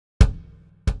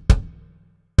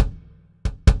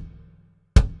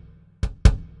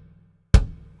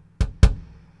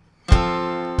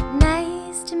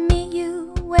nice to meet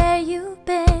you where you've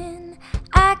been.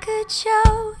 I could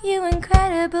show you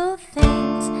incredible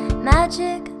things,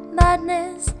 magic,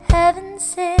 madness, heaven,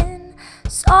 sin.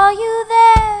 Saw you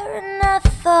there and I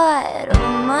thought,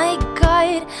 oh my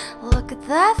God, look at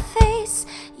that face.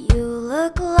 You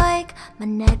look like my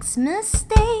next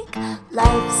mistake.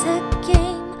 Life's a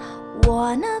game,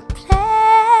 wanna play.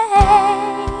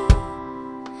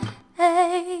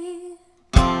 Hey.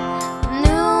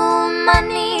 New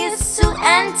money, suit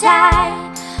and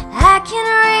tie, I can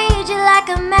read you like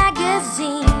a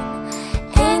magazine.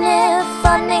 Ain't it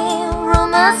funny,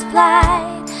 rumors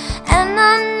fly, and I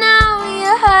know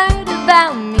you heard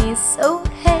about me. So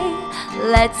hey,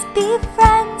 let's be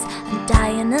friends. I'm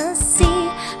dying to see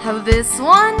how this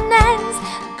one ends.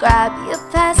 Grab your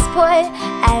passport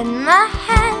and my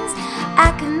hands.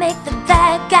 I can make the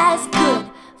bad guys good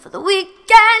for the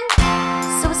weekend.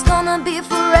 So it's gonna be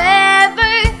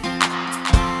forever,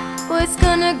 or it's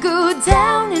gonna go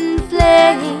down in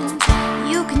flames.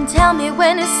 You can tell me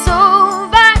when it's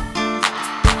over,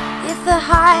 if the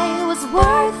high was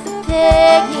worth the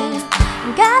paying.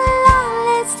 Got a long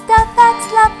list of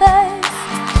ex-lovers,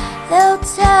 they'll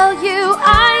tell you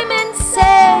I'm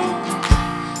insane.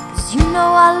 Cause you know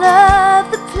I love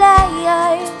the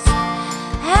players,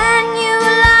 and you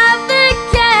love the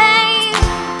game.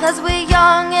 Cause we're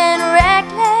young and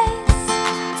reckless,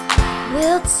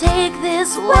 we'll take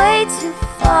this way too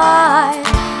far.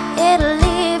 It'll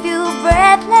leave you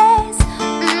breathless,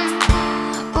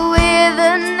 with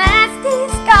a nasty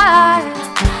scar.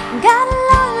 Got a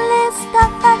long list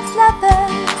of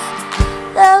ex-lovers,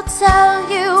 they'll tell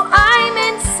you I'm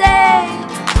insane.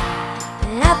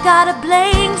 But I've got a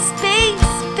blank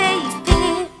space,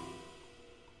 baby,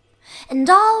 and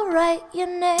I'll write your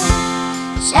name.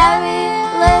 Cherry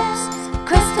lips,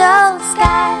 crystal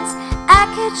skies, I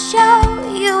could show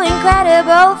you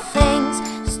incredible things.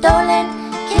 Stolen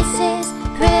kisses,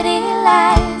 pretty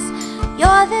lies.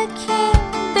 You're the king,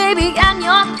 baby, and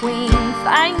you're queen.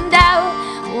 Find out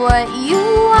what you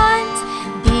want,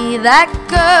 be that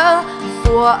girl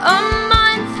for a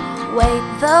month. Wait,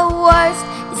 the worst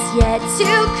is yet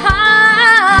to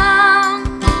come.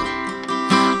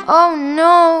 Oh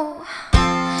no,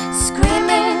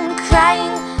 screaming,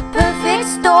 crying, perfect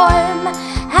storm.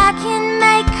 I can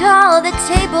make all the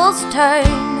tables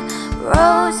turn.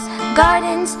 Rose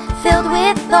gardens filled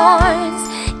with thorns,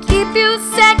 keep you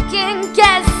second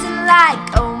guessing like,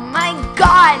 oh my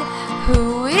God,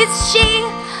 who is she?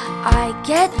 I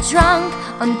get drunk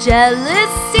on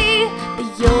jealousy, but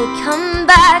you'll come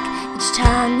back each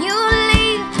time you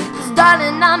leave. Cause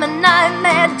darling, I'm a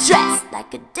nightmare dressed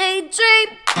like a daydream.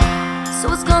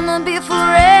 So it's gonna be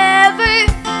forever,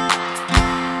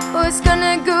 or it's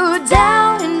gonna go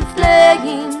down in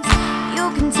flames. You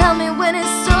can tell me when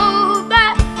it's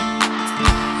over,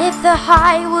 if the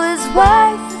high was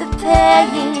worth the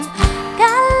paying.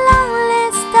 Got a long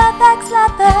list of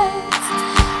ex-lovers,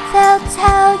 they'll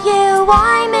tell you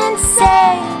I'm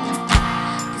insane.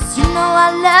 Cause you know I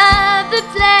love the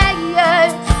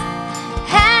players,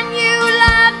 and you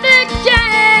love the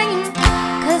game.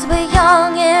 Cause we're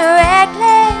young and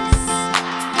reckless,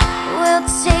 we'll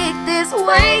take this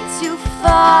way too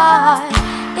far.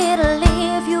 It'll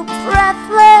leave you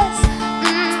breathless,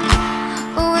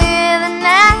 with a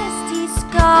nasty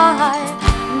scar.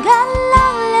 Got a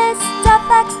long list of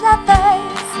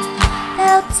ex-lovers,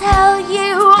 they'll tell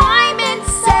you I'm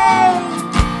insane.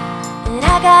 But I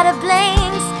got a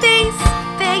blank space,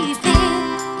 baby,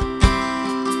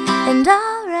 and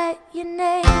I'll write your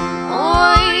name.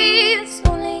 Oh, it's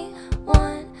only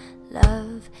one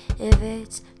love if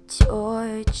it's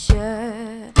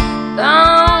torture.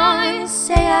 Don't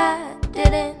say I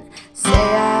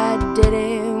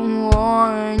didn't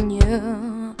warn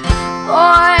you.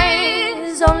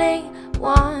 Boys, only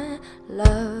one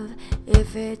love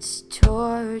if it's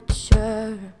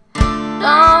torture.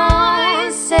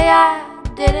 Don't say I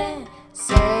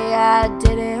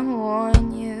didn't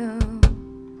warn you.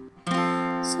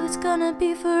 So it's gonna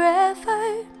be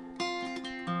forever,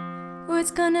 or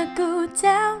it's gonna go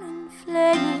down in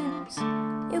flames.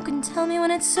 You can tell me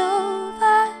when it's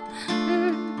over,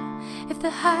 if the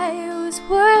high was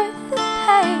worth the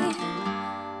pain.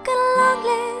 Got a long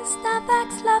list of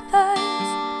ex-lovers,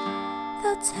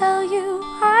 they'll tell you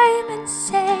I'm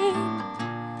insane.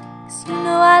 Cause you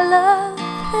know I love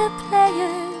the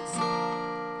players,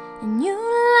 and you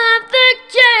love the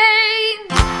game.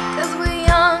 Cause we're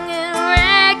young and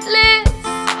reckless,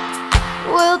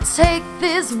 we'll take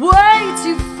this way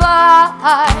too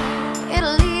far.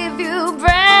 It'll leave you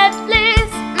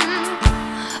breathless,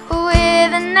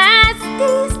 with a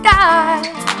nasty scar.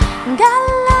 Got a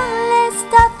long list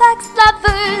of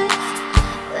ex-lovers,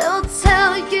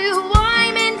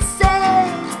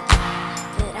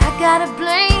 got a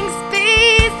blank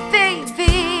space,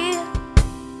 baby,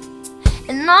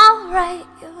 and I'll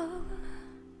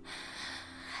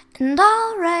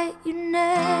write your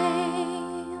name.